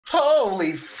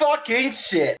Holy fucking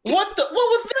shit! What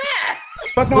was that?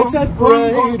 But not at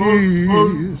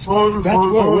Brady's. That's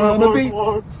where I wanna be.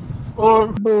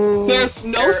 There's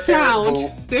no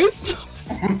sound. There's no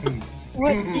sound.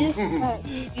 What is that?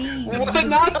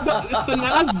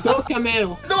 FNAF do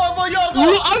camel. No,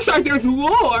 y'all I'm sorry, there's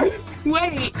lore.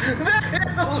 Wait. That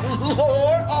is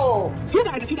Lord. Oh. Two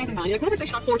guys in 2009 in a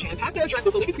conversation on 4chan passed their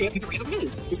addresses so they could create pizza random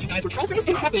names. These two guys were troll fans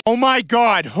in heaven. Oh my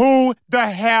god, who the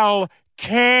hell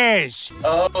cares?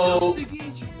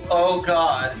 Oh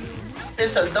god.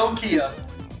 It's a Nokia.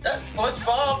 That's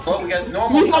SpongeBob. Well, we got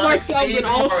normal We have Sonic, ourselves Steve, an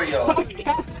and all-star Mario.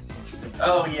 cast.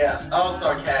 Oh yes,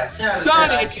 All-Star Cast.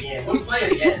 Sonic. We play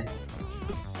it again.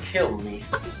 Kill me.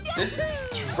 This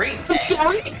is great. I'm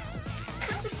sorry.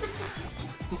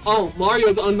 Oh,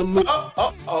 Mario's on the move.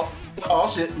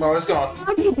 Oh shit, Mario's gone.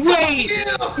 Wait! He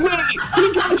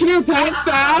got here that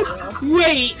fast?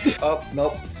 Wait! Oh,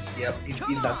 nope. Yep, he's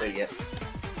not there yet.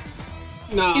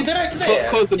 No. He's right there.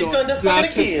 Close the door. He's gonna Nah,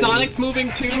 fucking kill Sonic's you.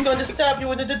 moving too. He's gonna stab you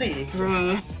with the dick.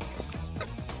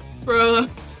 Bruh.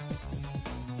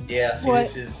 Yeah, see, What?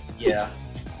 this is... Yeah.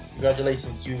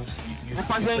 Congratulations, you Vou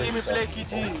fazer um gameplay aqui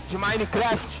de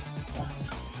Minecraft.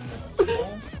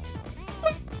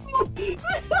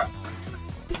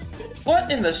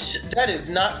 What in the That is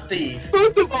not Steve.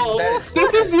 First of all, That is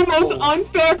this is the most cool.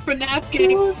 unfair FNAF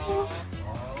game.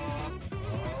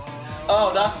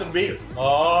 Oh, that's the beat.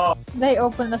 Oh. They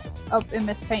opened us up in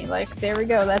Miss Paint, like, there we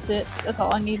go, that's it. That's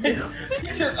all I need to do.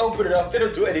 You just open it up,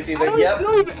 it'll do anything. I Like, yep.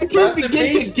 I can't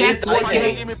begin to guess Vou what Vou fazer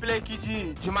um game. gameplay aqui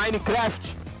de Minecraft.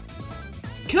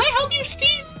 Can I help you,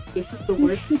 Steve? This is the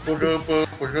worst.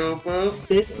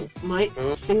 This might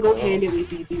single-handedly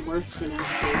be the worst FNAF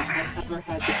game I've ever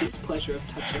had the displeasure of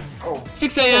touching.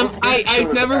 6 a.m.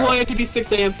 I've never wanted to be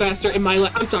 6 a.m. faster in my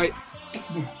life. I'm sorry.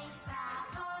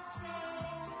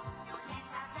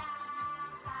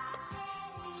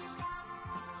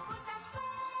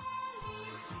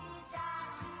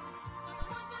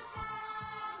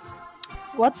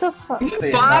 What the fuck?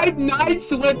 5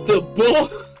 nights with the boy.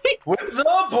 With the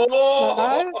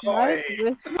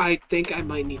boy! I think I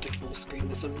might need to full screen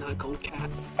this. I'm not going cat.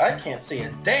 I can't see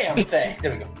a damn thing.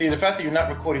 There we go. See, the fact that you're not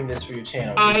recording this for your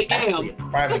channel I is actually a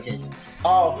crime against.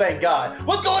 Oh, thank God.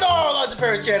 What's going on, Lots of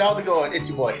Parents Chat? How's it going? It's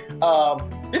your boy.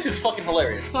 This is fucking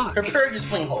hilarious. Fuck. Prepare your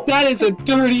swing hole. That is a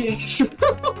dirty intro.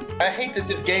 I hate that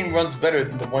this game runs better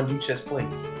than the one you just played.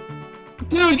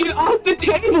 Dude, get off the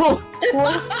table!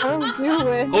 What's Pro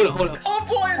doing? Hold on. Oh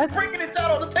boy, it's breaking it down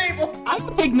on the table. I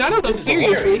don't take none of them This is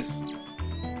seriously.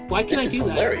 hilarious. Why can I This is do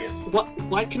that? hilarious.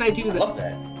 Why can I do I that? love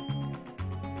that.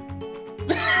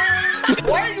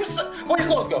 Why are you so... Where your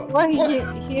clothes go? Well, What?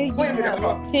 here Wait a minute, hold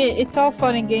on. See, it's all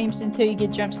fun and games until you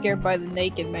get jump scared by the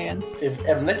naked man. If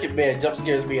a naked man jump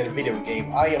scares me in a video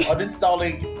game, I am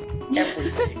uninstalling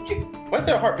everything. What's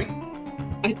their heartbeat?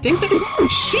 I think that. Oh,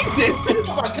 Jesus!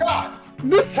 Oh my God!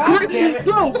 The God damn it.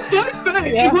 Bro, fun fact,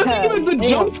 it wasn't even the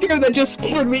jump scare that just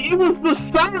scared me, it was the It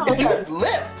sound! got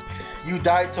flipped! You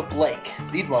died to Blake.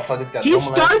 These motherfuckers got He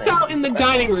normal starts last out names. in the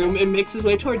dining room and makes his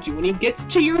way towards you. When he gets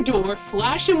to your door,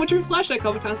 flash him with your flashlight a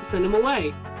couple times to send him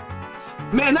away.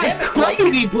 Man, that's Damn it, Blake.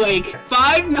 crazy, Blake!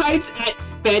 5 nights at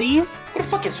Betty's? What the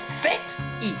fuck is Fett?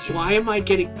 Idiot. Why am I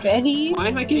getting Betty?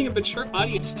 a mature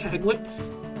audience tag?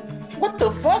 What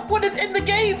the fuck? What is in the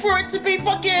game for it to be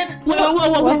fucking...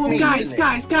 Whoa, guys!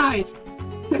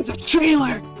 There's a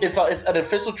trailer! It's an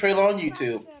official trailer on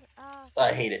YouTube.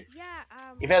 I hate it.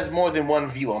 If it has more than one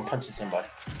view, I'm punching somebody.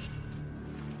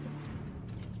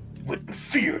 When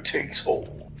fear takes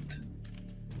hold.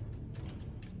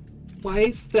 Why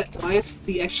is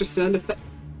the extra sound effect?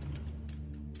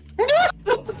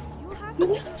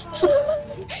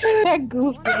 That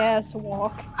goofy ass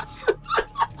walk.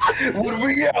 With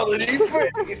reality fail.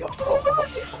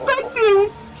 Expect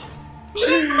you!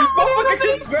 Motherfucker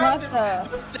just grabbed Not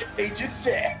him. The major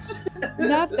fact.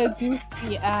 Not the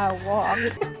goofy walk.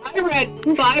 I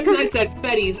read 5 Nights at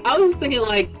Betty's. I was thinking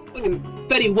like fucking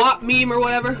Betty Wap meme or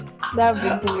whatever. That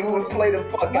would be I would play the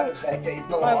fuck out of that game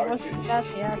so Why hard. wasn't that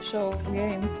the actual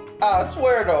game? I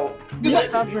swear though. Just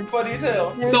That's like- funny as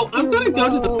hell. So I'm gonna go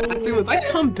to the bathroom. If I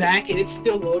come back and it's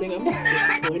still loading, I'm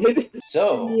disappointed.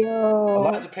 So, Yo.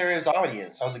 Elijah Perry's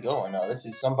audience, how's it going? This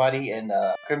is somebody in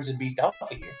Crimson Beast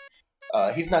outfit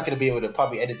here. He's not going to be able to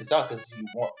probably edit this out because he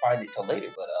won't find it till later,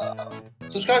 but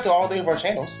subscribe to all 3 of our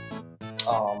channels.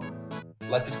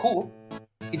 Life is cool.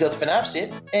 He does FNAF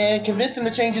shit, and convince him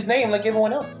to change his name like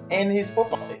everyone else and his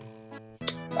profile pic.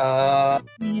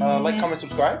 Like, comment,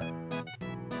 subscribe.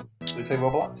 We play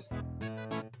Roblox.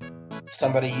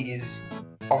 Somebody is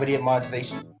already at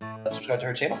monetization. Subscribe to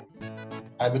her channel.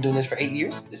 I've been doing this for 8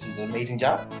 years. This is an amazing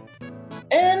job.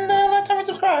 And last time we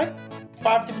subscribed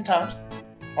 5 different times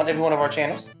on every one of our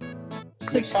channels.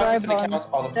 Subscribe on accounts,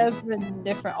 all of them. 7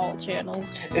 different alt channels.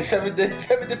 And 7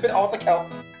 different alt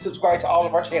accounts. Subscribe to all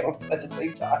of our channels at the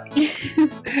same time.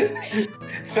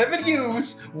 7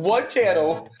 views, 1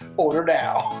 channel. Order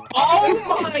now. Oh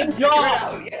my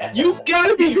god! Yeah. You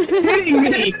gotta be kidding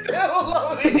me! Still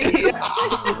loading.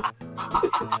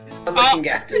 Looking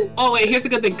at it. Oh wait, here's a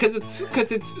good thing, cause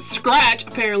it's Scratch.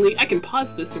 Apparently, I can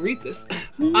pause this and read this.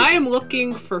 I am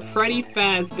looking for Freddy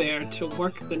Fazbear to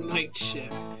work the night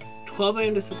shift. 12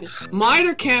 a.m. to 6 a.m.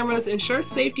 Monitor cameras ensure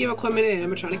safety of equipment and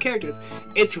animatronic characters.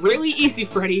 It's really easy,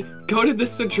 Freddy. Go to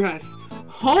this address.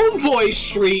 Homeboy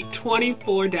Street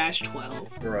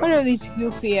 24-12. What are these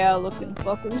goofy out looking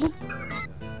fuckers?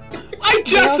 I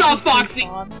just saw Foxy!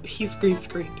 He's green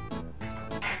screened.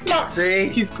 Foxy!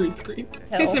 He's green screened.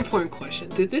 Here's an important question.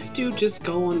 Did this dude just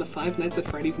go on the Five Nights at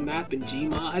Freddy's map in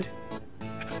Gmod?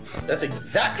 That's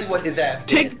exactly what his ass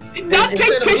Take did. not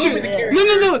take pictures.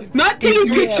 No, not taking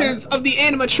Yeah. pictures of the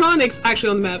animatronics actually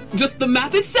on the map. Just the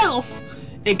map itself.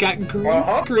 It got green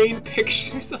screen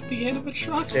pictures of the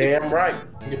animatronics. Damn right.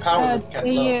 Your power is kind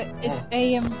of low. It's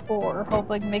AM4.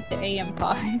 Hopefully, I can make the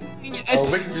AM5.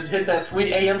 Oh, we can just hit that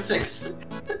sweet AM6.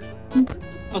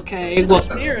 Okay, well.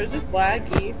 Mirror is just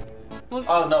laggy.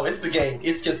 Oh no, it's the game.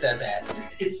 It's just that bad.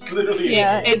 It's literally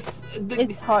Yeah, it's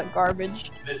hot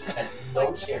garbage. This had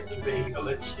no chance of being a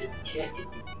legit game.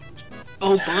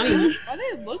 Oh, Bonnie. Why do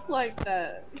they look like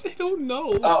that? I don't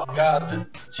know. Oh god,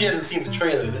 she hadn't seen the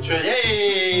trailer. The trailer.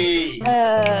 Yay!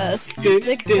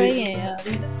 6 a.m.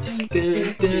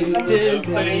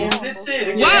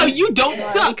 Wow, you don't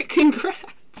suck. Congrats.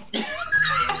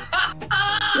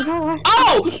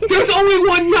 Oh, there's only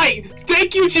one night.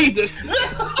 Thank you, Jesus.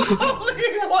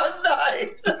 Only one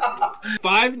night.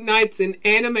 5 Nights in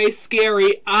Anime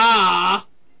Scary. Ah,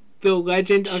 The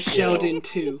Legend of Sheldon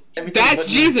 2. That's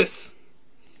Jesus.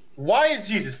 Why is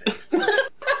Jesus there?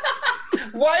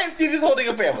 Why is Jesus holding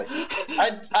a family?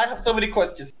 I have so many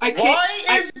questions. Why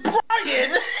is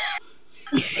Brian?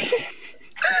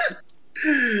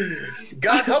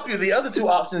 God help you, the other 2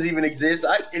 options even exist.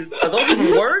 Are those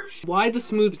even words? Why the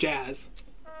smooth jazz?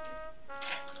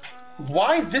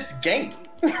 Why this game?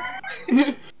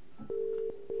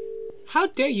 How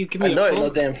dare you give me I know a you're phone?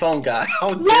 no damn phone guy. Why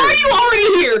are you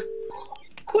already here?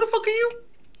 Who the fuck are you?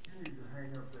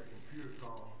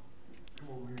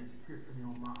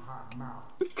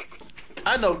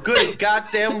 I know good and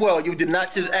goddamn well you did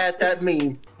not just add that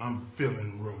meme. I'm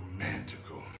feeling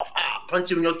romantical. Punch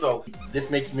you in your throat. This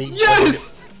makes me.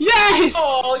 Yes! Yes!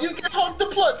 Oh, you can hold the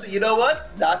plus. You know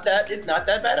what? It's not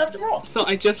that bad after all. So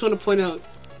I just want to point out,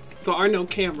 there are no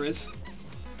cameras.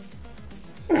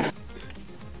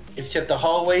 It's just the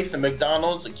hallways, the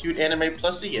McDonald's, a cute anime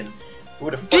plushie, and who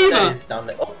the fuck Diva! that is down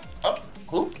there? Oh,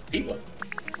 who? Diva.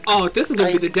 Oh, this is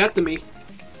gonna be the death of me.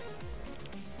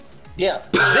 Yeah,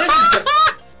 this is the...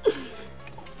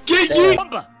 Get you!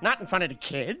 Not in front of the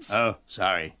kids. Oh,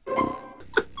 sorry.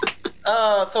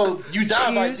 So you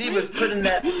die by Diva's putting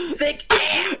that thick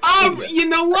ass. You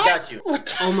know what? I got you.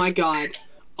 Oh my god.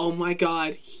 Oh my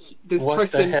god. This What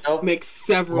person the hell? makes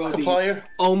several of these. Markiplier?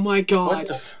 Oh my god. What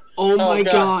the Oh my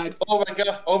god. Oh my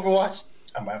god, Overwatch.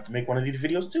 I might have to make one of these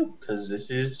videos too, because this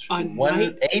is A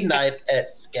night at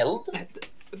Skeleton.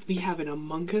 We have an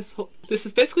Among Us. This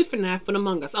is basically FNAF but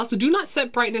Among Us. Also, do not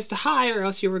set brightness to high or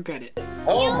else you'll regret it.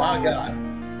 Oh my god.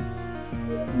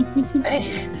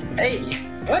 Hey,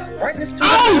 what? Brightness to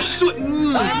Oh, sweet! Oh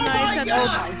my Oh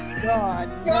god! my god,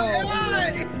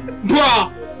 no.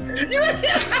 Bruh!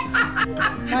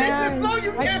 My eyes, No,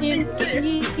 you I can't can't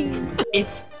see see.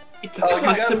 It's a You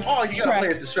custom. gotta play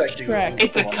it distracting.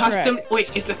 It's a custom. Wait,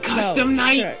 it's a custom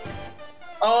night.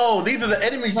 Oh, these are the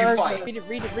enemies you fight.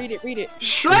 Read it.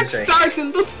 Shrek starts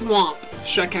in the swamp.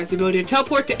 Shrek has the ability to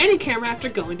teleport to any camera after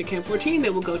going to Camp 14.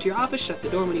 They will go to your office, shut the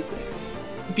door when he's there.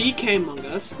 BK Among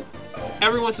Us.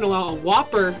 Every once in a while, a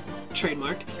Whopper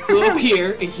trademarked will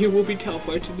appear and you will be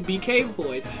teleported to the BK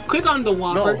void. Click on the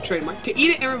Whopper trademark to eat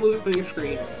it and remove it from your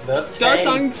screen. Starts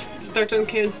on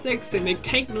can 6. They make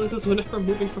tank noises whenever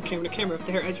moving from camera to camera. If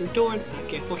they're at your door,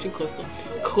 Camp 14,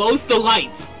 close the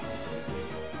lights.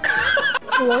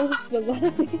 Close the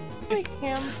light. Like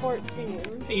Cam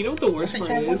 14. Hey, you know what the worst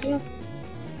part is? You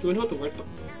wanna know what the worst part?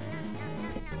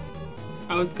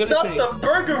 I was gonna say. Not the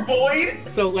burger void.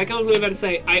 So, like I was really about to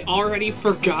say, I already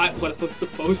forgot what I was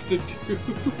supposed to do.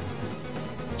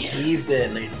 He's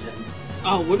dead, ladies and gentlemen.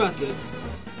 Oh, we're about to.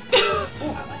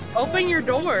 Open your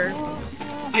door.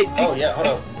 Oh yeah, hold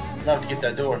up. Now to get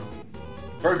that door.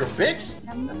 Burger bitch.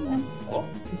 Oh.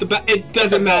 It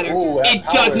doesn't matter. Ooh, It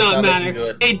does not matter.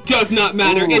 good. It does not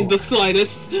matter in the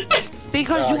slightest.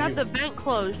 Because you have the vent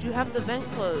closed. You have the vent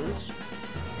closed.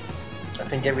 I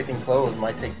think everything closed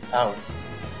might take some power.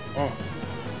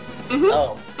 Mm-hmm.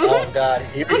 Oh god,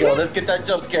 here we go. Let's get that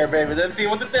jump scare, baby. Let's see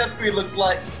what the death screen looks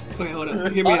like. Wait, hold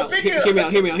up. Hear me out.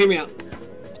 Hear me out.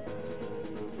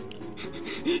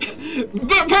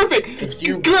 Perfect! If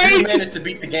you Great! manage to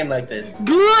beat the game like this.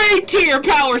 Great tier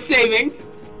power saving!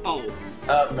 Oh.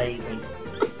 Amazing.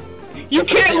 You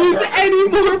can't lose any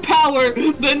more power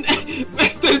than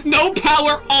if there's no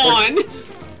power on!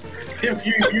 If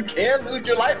you can't lose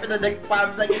your life in the next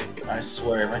 5 seconds. I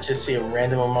swear, if I just see a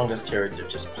random Among Us character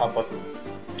just pop up and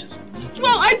just eat you.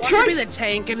 Well, I turn be the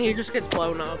tank and he just gets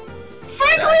blown up.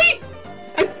 Frankly!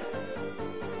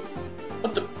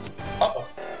 What the? Uh-oh.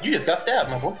 You just got stabbed,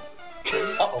 my boy.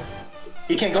 Uh-oh.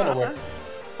 He can't go nowhere.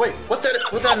 Wait, what's that?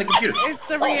 What's that in the computer? It's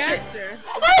the reactor.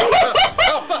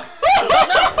 Oh, fuck.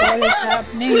 What is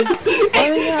happening?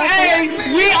 Hey,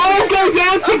 we all go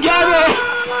down together!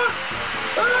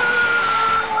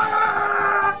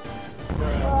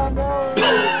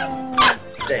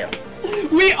 Damn.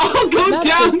 We all go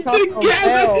down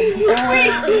together!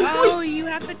 Oh, you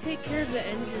have to take care of the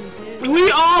engine too.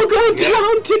 We all go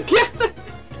down together!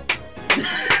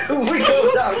 We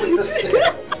go down to the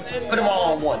cell. Put them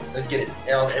all on one. Let's get it.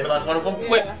 Every last one of them?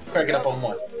 Wait. Crank it up on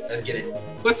one. Let's get it.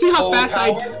 Let's see how fast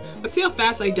power? let's see how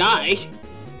fast I die.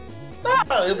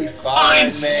 Oh, it'll be fine, I'm man.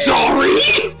 sorry!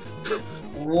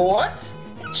 What?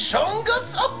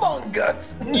 Chungus Among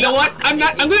Us? You know what? I'm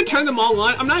gonna turn them all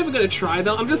on. I'm not even gonna try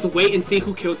though. I'm just wait and see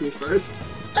who kills me first.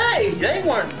 Hey, they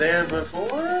weren't there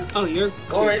before. Oh, you're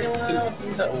Or anyone else.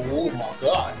 Oh my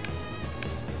god.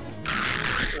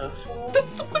 What the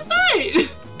fuck was that?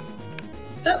 Is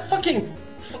that fucking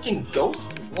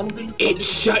ghost? It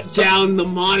shut down the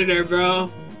monitor, bro.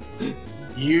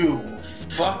 You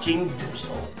fucking do so.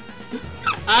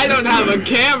 I don't have a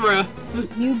camera.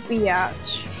 You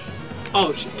biatch.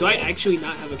 Oh shit, do I actually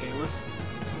not have a camera?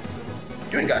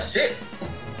 You ain't got shit.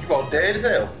 You all dead as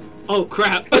hell. Oh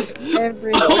crap.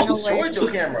 Every Oh, single you destroyed your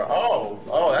camera. Oh,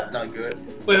 that's not good.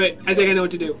 Wait, I think I know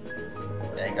what to do.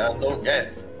 Ain't got no gas.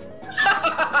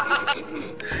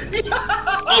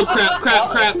 Oh crap,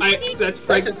 that's I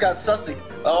Frank. just got sussy.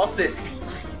 Oh shit.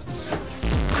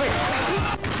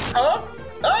 Huh?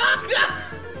 Ah!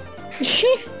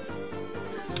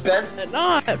 Best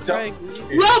Not Frank.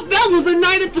 Well, that was a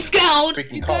night at the Scout!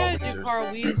 freaking You Carl gotta do Weezers. Carl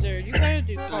Weezer. You gotta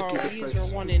do Carl do the Weezer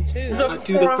first 1 and 2. I'll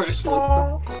do the first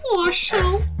one.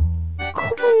 Croissant.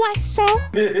 Croissant.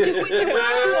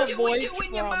 A voice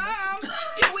from...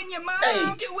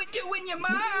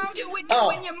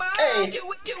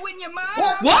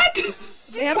 What?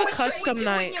 They have a custom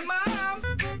night.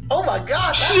 Oh my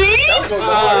god! She? That was going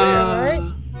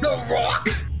on. The Rock?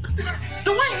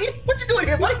 Dwayne? What you doing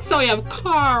here, buddy? So you have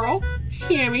Carl,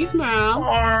 Shammy's mom,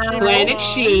 Planet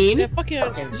Sheen, They're fucking...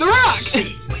 The Rock!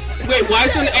 Wait, why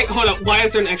is there hold up, why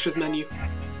is there an extras menu?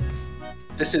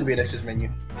 This shouldn't be an extras menu.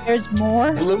 There's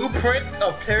more. Blueprints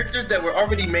of characters that were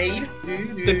already made.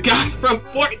 The guy from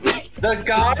Fortnite! The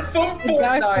guy from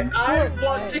guy Fortnite. from I Fortnite.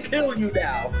 want to kill you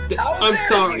now. How I'm dare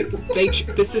sorry. you?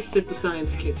 This is Sid the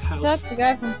Science Kid's house. That's the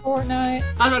guy from Fortnite. I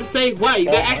was about to say, wait,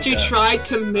 Oh they my actually God. tried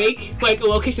to make, like, a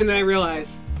location that I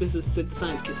realized. This is Sid the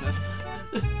Science Kid's house.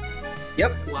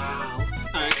 Yep. Wow.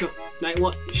 Alright, cool. Night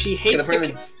one. She hates Gonna bring the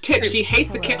me- Tip, she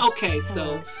hates the kid. Okay,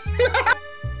 so.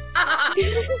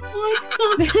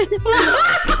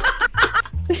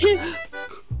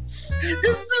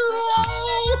 Just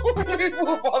slowly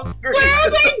move off screen. Where are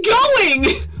they going?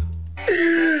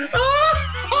 The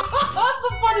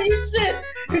funniest shit.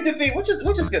 We're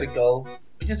just gonna go.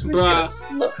 We're just Bruh. gonna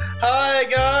slow. Hi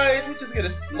guys, we're just gonna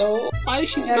slow. Why is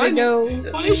she There we threatening?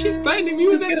 go. Why is she threatening me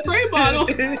with that spray bottle?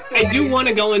 I do want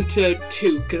to go into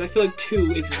 2 because I feel like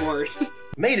 2 is worse.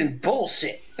 Made in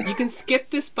bullshit. You can skip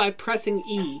this by pressing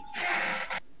E.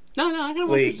 No, I kind of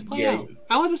want Wait, this to play yeah. out.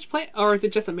 I want this to play, or is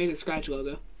it just a Made in Scratch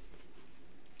logo?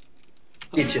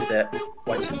 Get you that.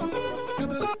 Watch.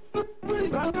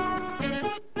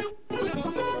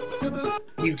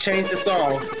 You changed the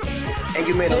song, and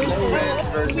you made a low-res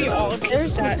We version. all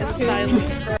just sat in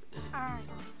silence.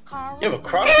 You have a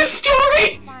cross? This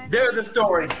story! There's a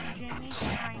story.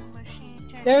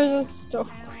 There's a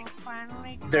story.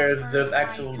 There's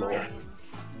actual lore.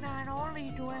 Not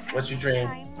only do I have What's your a dream?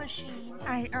 time machine,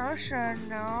 I also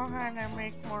know how to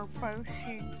make more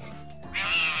potions.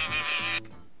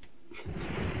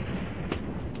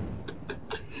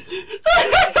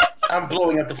 I'm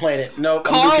blowing up the planet. Nope.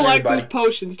 I'm Carl looking at likes his everybody.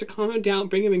 potions to calm him down,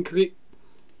 bring him in grief.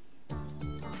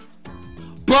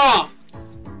 Bruh!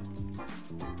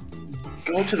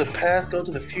 Go to the past, go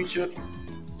to the future.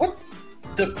 What?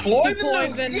 Deploy the Deploy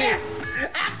nukes. the Yes!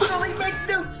 literally make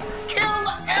nukes kill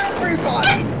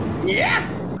everybody.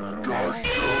 Yes.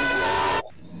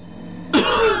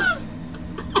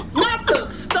 Not the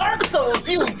Stark Souls,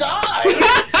 you die.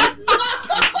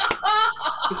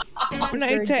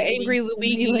 Night to Angry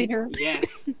Luigi later.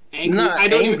 Yes. Angry, Not I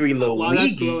don't Angry even,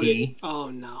 Luigi. Oh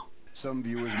no. Some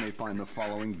viewers may find the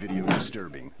following video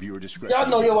disturbing. Viewer discretion. Y'all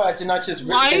know your ass did not just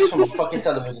rip Why this is from a this- fucking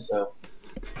television show.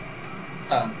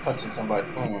 I'm punching somebody.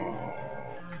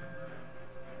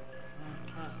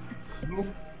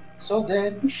 So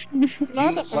dead.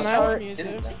 Not the You FNAF start-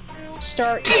 music.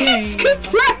 Start It's game.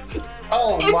 compressed!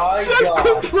 Oh It's my just god.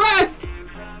 compressed!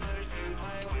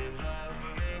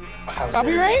 How dare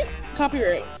Copyright? you.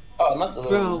 Copyright. Oh, not the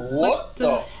little. Bro, What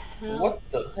the? What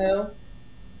the hell?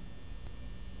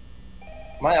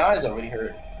 My eyes already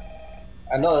hurt.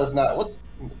 I know it's not. What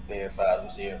the bear five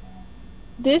was here?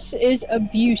 This is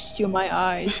abuse to my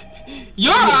eyes.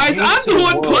 Your eyes, I'm the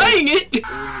one Whoa. playing it!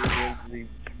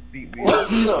 What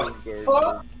the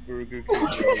fuck? He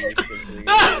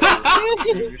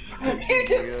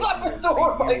just slapped the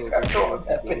door by going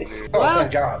that big. Oh Well, my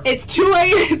god. It's 2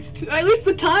 a.m. At least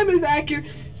the time is accurate.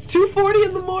 It's 2:40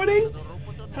 in the morning.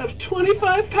 Have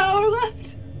 25 power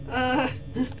left.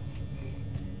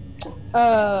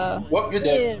 Well, you're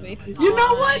dead. It'll be fine. You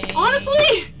know what?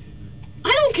 Honestly,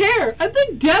 I don't care. I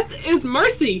think death is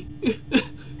mercy.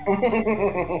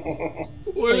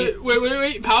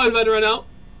 Wait. Power's about to run out.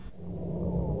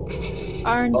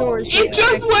 Iron doors. It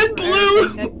just went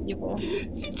blue! Evil.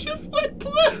 It just went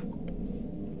blue.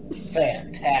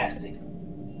 Fantastic.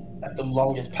 That's the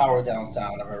longest power down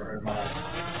sound I've ever heard in my life.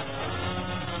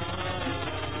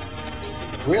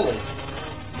 Really?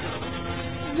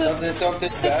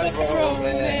 Something bad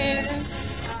romance.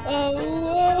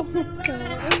 Oh.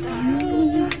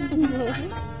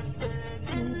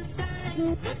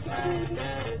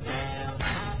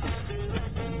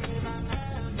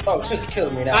 Oh, just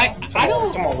kill me now. Come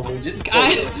on, Luigi. Just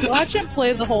kill me. Watch it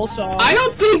play the whole song. I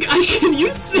don't think I can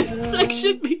use this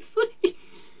section, Beasley.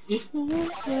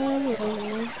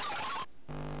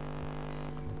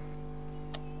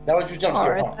 Now would you jump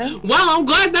scare, huh? Alright. Well, I'm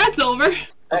glad that's over.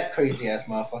 That crazy ass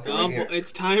motherfucker right here.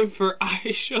 It's time for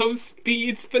iShow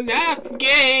Speed's FNAF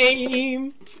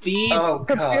game. Speed. Oh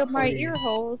Prepare god, my please. ear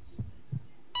holes.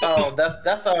 Oh, that's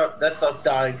us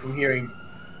dying from hearing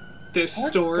This what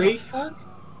story. the fuck?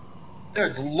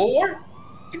 There's lore?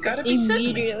 You gotta be shitting me.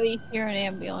 Immediately hear an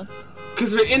ambulance.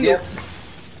 Because we're in Yep.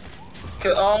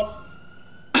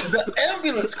 The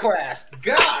ambulance crashed.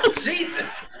 God, Jesus.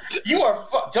 You are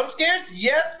jump scares?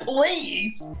 Yes,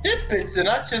 please. This bitch did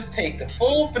not just take the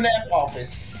full FNAF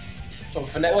office from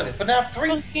FNAF. What is it? FNAF 3?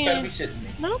 You gotta be shitting me.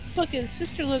 Not fucking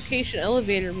sister location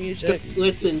elevator music.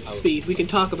 Listen, Speed, we can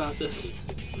talk about this.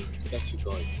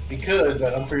 You could,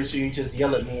 but I'm pretty sure you just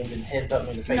yell at me and then headbutt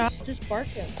me in the face. No, just bark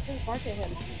at him. Just bark at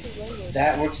him. It's his language.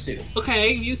 That works too.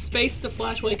 Okay, use space to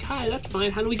flash away Kai, that's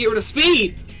fine. How do we get rid of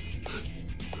Speed?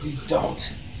 You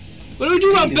don't. What do we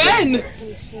do about Speed is Ben?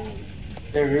 everywhere.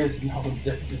 There is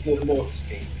no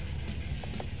escape.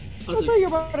 I thought you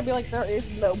were about to be like, there is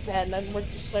no Ben, and we're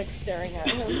just like staring at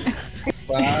him.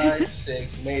 5,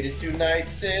 6, made it to night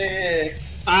 6.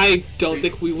 I don't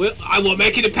think we will. I won't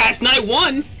make it past night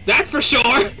 1. That's for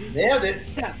sure. Nailed it.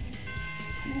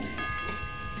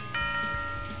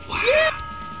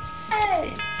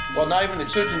 Wow. Well, not even the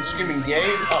children screaming yay.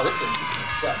 Oh, this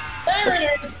sucks. There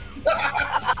it is.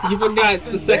 You forgot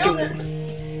the second Nailed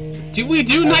one. Do we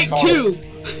do That's night called- 2?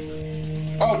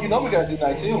 Oh, you know we gotta do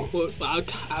night 2. Well,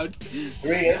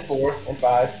 3 and 4 and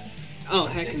 5. oh,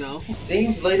 heck no.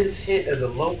 Steam's latest hit as a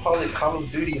low-poly Call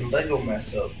of Duty and Lego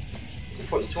mess-up.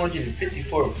 Supports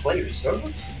 254 player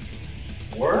servers?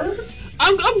 Word?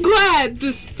 I'm glad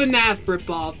this FNAF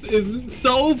ripoff is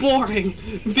so boring.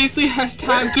 Beasley has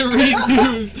time to read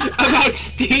news about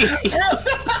Steam.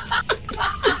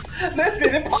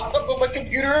 Listen, it popped up on my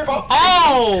computer about Steam.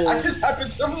 Oh! I just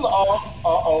happened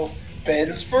to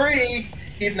Ben's free.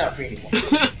 He's not free anymore.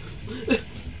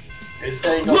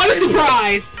 What a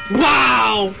surprise!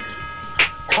 Wow!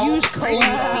 Use code.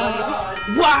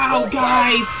 Wow,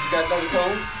 guys! You guys know the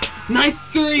code? Night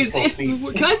 3 is it.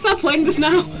 Can I stop playing this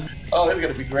now? Oh, it's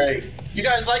gonna be great. You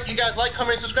guys like,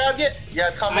 comment, and subscribe yet?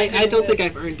 Yeah, comment. I don't think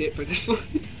I've earned it for this one.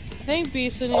 I think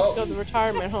Beasley needs to go to the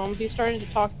retirement home. He's starting to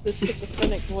talk to the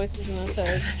schizophrenic voices in his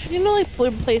head. You know, like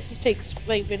places take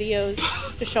like videos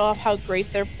to show off how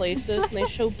great their place is, and they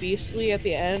show Beasley at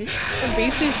the end. And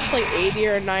Beasley's just like 80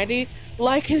 or 90.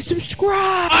 Like and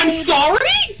subscribe. I'm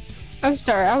sorry. I'm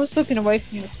sorry, I was looking away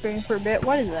from your screen for a bit.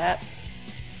 What is that?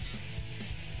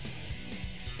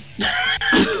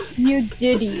 You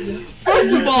diddy. What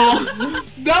First of all,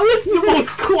 that was the most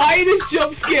quietest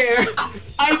jump scare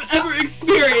I've ever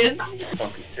experienced.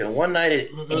 Okay, so one night at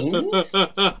Ames?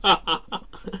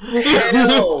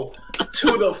 Hell to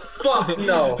the fuck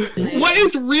no. What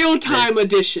is real-time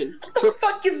edition? What the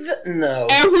fuck is that? No.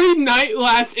 Every night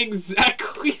lasts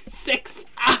exactly 6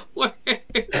 hours.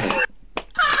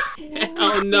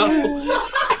 Hell no.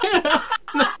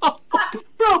 No.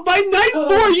 Bro, by night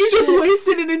 4, you just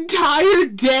wasted an entire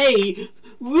day.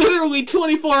 Literally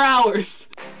 24 hours.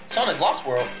 Sound like Lost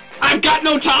World. I've got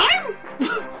no time?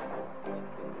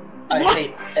 I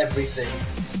hate everything.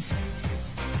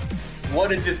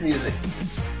 What is this music?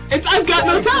 It's I've got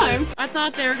no time. I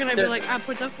thought they were gonna be like, I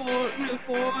put the new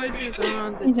forges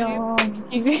on the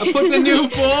Jeep. I put the new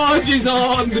forges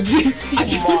on the Jeep.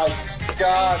 Oh my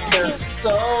god, they're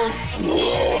so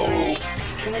slow.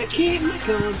 Gotta keep my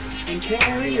calm and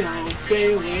carry on.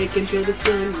 Stay awake until the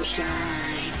sun will shine.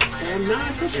 I'm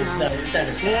not so strong.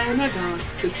 And I gone.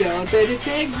 Cause still better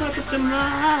take both of them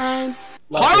mine.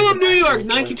 Harlem, New York,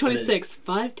 1926.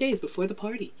 5 days before the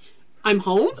party. I'm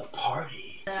home? The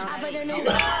party.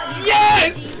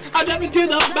 Yes! I'm jumping to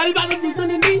the body balance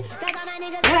underneath.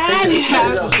 And it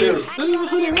happens to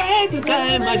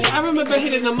I remember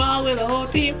hitting them all with the whole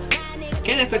team.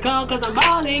 Can't answer call cause I'm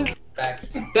balling.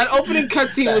 Facts. That opening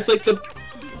cutscene was like the...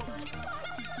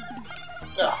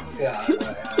 Oh god,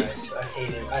 I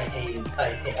hate it. I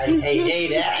hate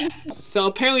that. So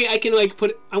apparently I can like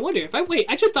put... I wonder if I... Wait,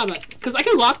 I just thought about it. Because I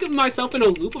can lock myself in a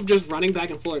loop of just running back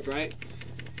and forth, right?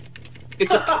 It's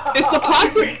the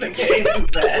possibility.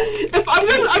 If I'm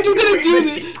just gonna do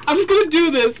this. I'm just gonna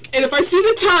do this, and if I see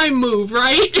the time move,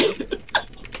 right?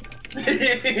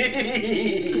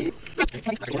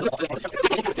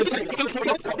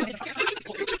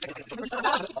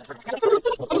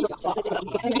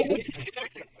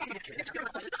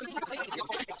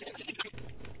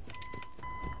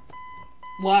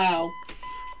 Wow.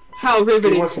 How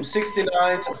riveting. We went from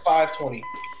 69 to 520.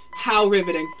 How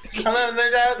riveting. What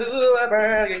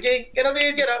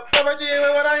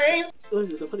is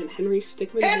this, a fucking Henry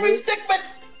Stickmin? Henry Stickmin!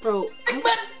 Bro,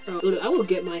 I will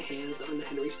get my hands on the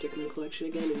Henry Stickmin collection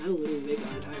again, and I will literally make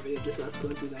an entire video just us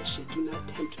going through that shit. Do not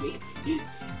tempt me.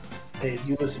 Hey,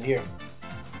 you listen here.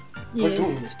 Yeah. We're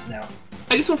doing this now.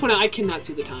 I just want to point out, I cannot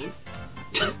see the time.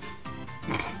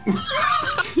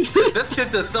 That's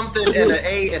just a something and an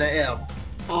A and an M.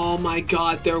 Oh my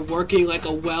god, they're working like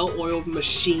a well-oiled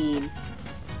machine.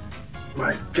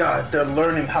 My god, they're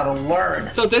learning how to learn.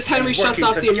 So this Henry shuts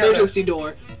off the emergency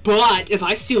door, but if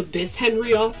I seal this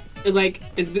Henry off,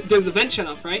 there's a vent shut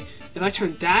off, right? If I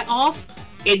turn that off,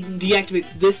 it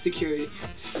deactivates this security.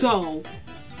 So,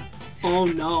 oh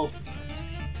no.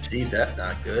 See, that's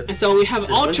not good. And so we have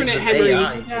alternate Henry,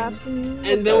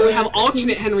 and then we have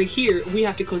alternate Henry here. We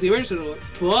have to close the emergency door.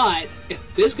 But if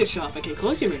this gets shut off, I can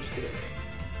close the emergency door.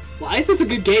 Why is this a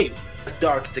good game?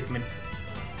 Dark Stickman.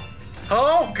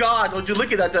 Oh god, would you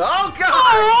look at that? Oh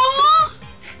god!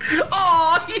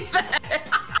 Oh, he's there!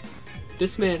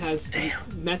 This man has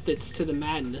methods to the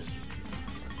madness.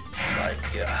 Oh my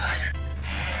god.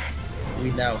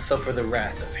 We now suffer the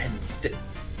wrath of Henry Stickman.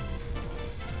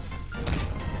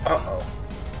 Uh-oh.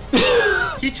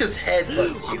 He just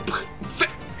headbutts you.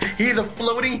 He's a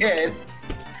floating head.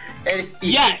 And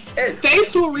yes!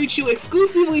 Thanks will reach you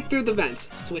exclusively through the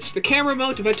vents. Switch the camera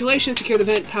mode to ventilation, secure the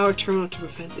vent power terminal to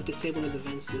prevent the disabling of the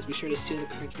vents. Be sure to seal the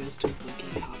correct vents to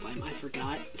blinking top. I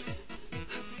forgot.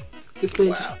 This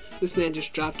man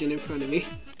just dropped in front of me. I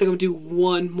think I'm gonna do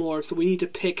one more, so we need to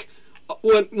pick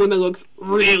one that looks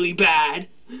really bad.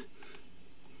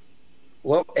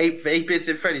 Well, 8-bits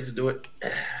and Freddy's will do it.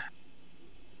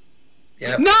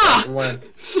 Yep, nah!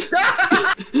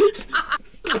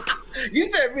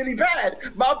 You said really bad.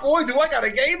 My boy, do I got a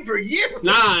game for you?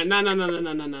 Nah.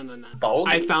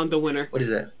 I found the winner. What is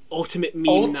that? Ultimate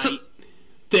Meme Night.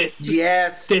 This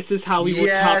is how we will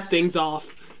top things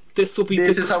off. This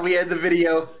is how we end the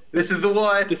video. This is the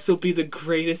one. This will be the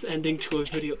greatest ending to a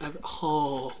video ever.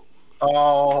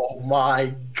 Oh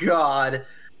my god.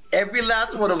 Every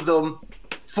last one of them,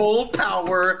 full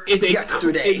power is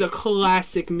yesterday. Is a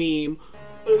classic meme.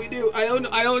 What do we do? I don't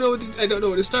know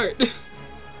where to start.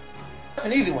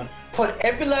 An easy one. Put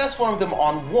every last one of them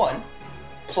on one,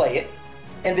 play it,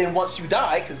 and then once you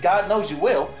die, because God knows you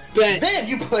will, then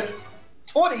you put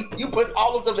 20, you put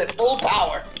all of them at full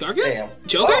power. Garfield? Damn.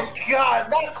 Joker? Oh god,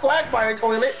 not Quagmire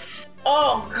Toilet.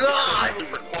 Oh god.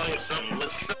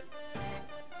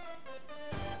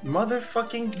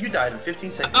 Motherfucking, you died in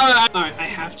 15 seconds. Alright, I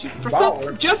have to.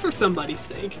 Just for somebody's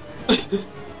sake.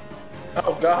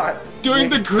 Oh god. Doing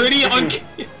the gritty on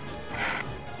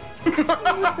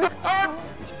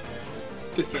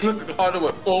Harder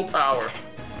with full power.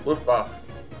 With power.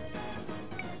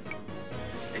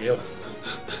 Yep.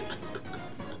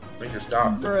 Make her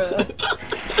stop. Bruh.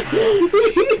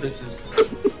 This is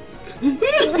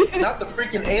not the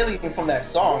freaking alien from that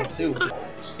song, too.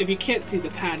 If you can't see the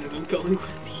pattern, I'm going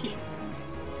with you.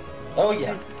 Oh,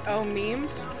 yeah. Oh,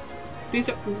 memes? These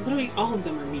are literally all of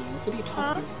them are memes. What are you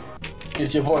talking about?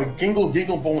 It's your boy Gingle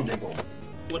Gingle Bone Dingle.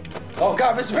 What? Oh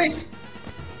god, Mr. Beast!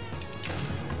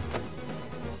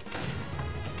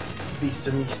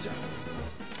 Beaster Meester.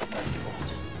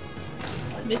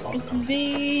 Miss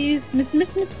Beast, Miss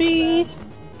Beast.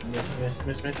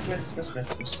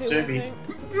 Mr. Beast.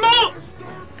 No!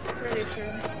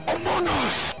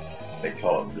 They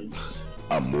call him Beast.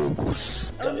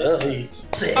 Amogus.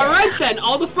 Alright then,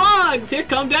 all the frogs! Here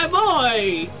come that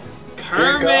boy!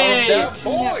 Kermit!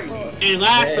 And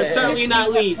last but certainly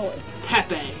not least,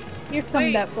 Pepe. Here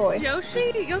come that boy.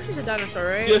 Yoshi? Yoshi's a dinosaur,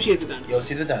 right? Yoshi is a dinosaur.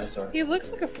 Yoshi's a dinosaur. He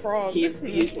looks like a frog. He's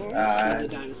Uh, a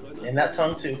dinosaur though. and that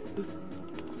tongue too.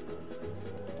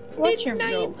 Watch him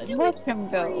rolling. Watch him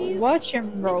go. Watch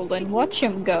him rolling. Watch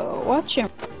him go. Watch him.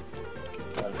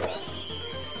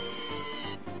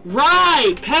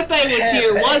 Right! Pepe was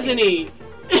here, wasn't he?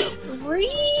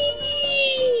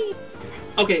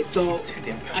 Okay, so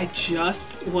I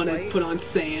just want to put on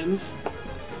Sans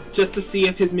just to see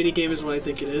if his minigame is what I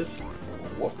think it is.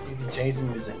 What? You can change the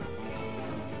music.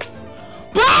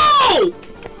 Bro!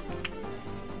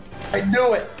 I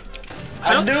knew it!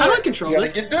 How do I control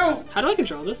this? Get through! How do I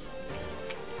control this?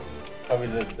 Probably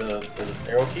the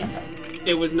arrow keys?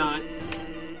 It was not.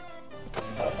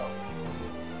 Uh-oh.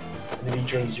 And then he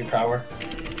drains your power.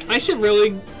 I should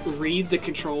really read the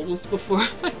controls before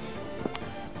I...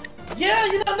 Yeah,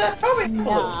 you know that probably.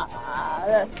 Nah,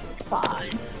 that's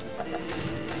fine.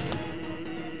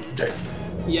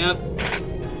 Yep.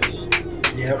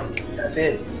 Yep, that's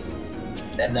it.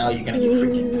 And now you're gonna get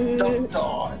freaking dunked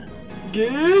on.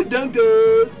 Get dunked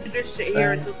on! Just sit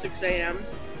here until 6 a.m.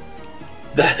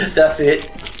 That's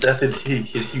it. That's it.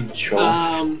 His huge troll.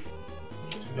 Um.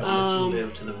 You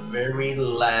live to the very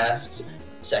last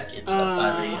second of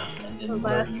 5 a.m. and then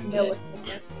murder you dead.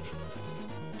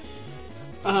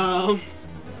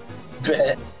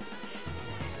 Bet.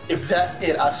 If that's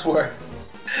it, I swear.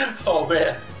 Oh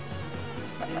man.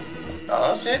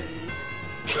 Oh shit.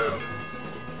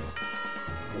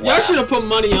 Y'all should have put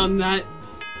money on that.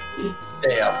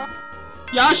 Damn.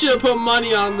 Y'all should have put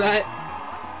money on that.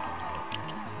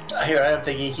 Here I am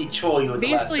thinking he'd troll you at the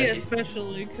last Beastly second.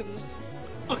 especially, because...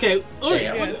 Okay,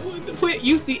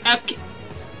 use the F key.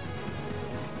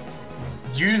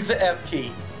 Use the F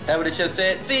key. That what it just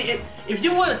said? See, if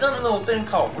you would have done a little thing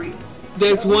called read.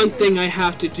 There's one thing I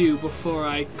have to do before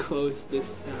I close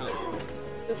this out.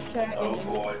 Oh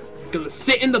boy. Gonna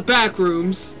sit in the back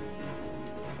rooms.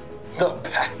 The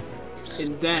back.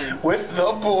 And then with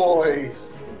the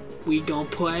boys. We gonna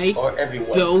play or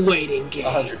everyone. The waiting game.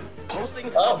 100.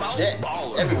 Oh shit.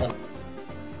 Everyone.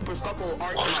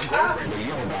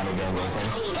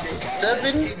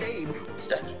 7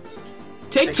 seconds.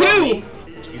 Take 2!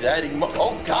 He's adding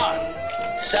oh god.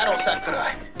 Shadow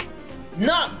Sakurai.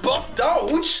 Not Buff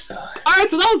Doge. Alright,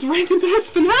 so that was random ass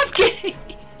FNAF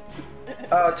games.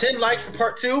 10 likes for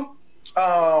part 2.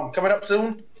 Coming up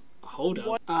soon. Hold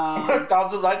up.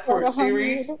 1,000 likes for a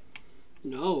series.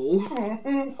 No.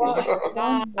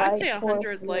 I'd say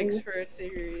 100 likes for a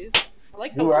series. I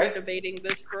like how we're debating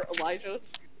this for Elijah.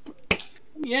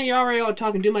 Yeah, you're already all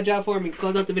talking. Do my job for me.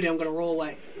 Close out the video. I'm gonna roll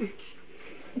away.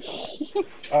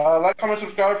 Like, comment,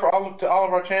 subscribe for all of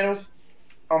our channels.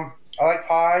 I like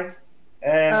pie.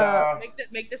 And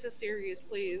make this a series,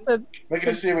 please. Make it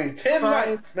a series. 10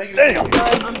 likes. Make it a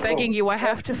series. I'm begging you. I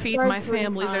have to feed my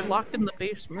family. They're locked in the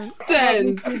basement.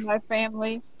 Then feed my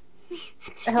family.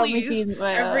 Help me feed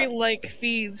my. Every like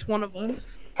feeds one of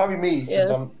us. Probably me, since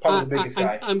I'm probably the biggest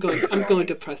guy. I'm going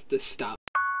to press this stop.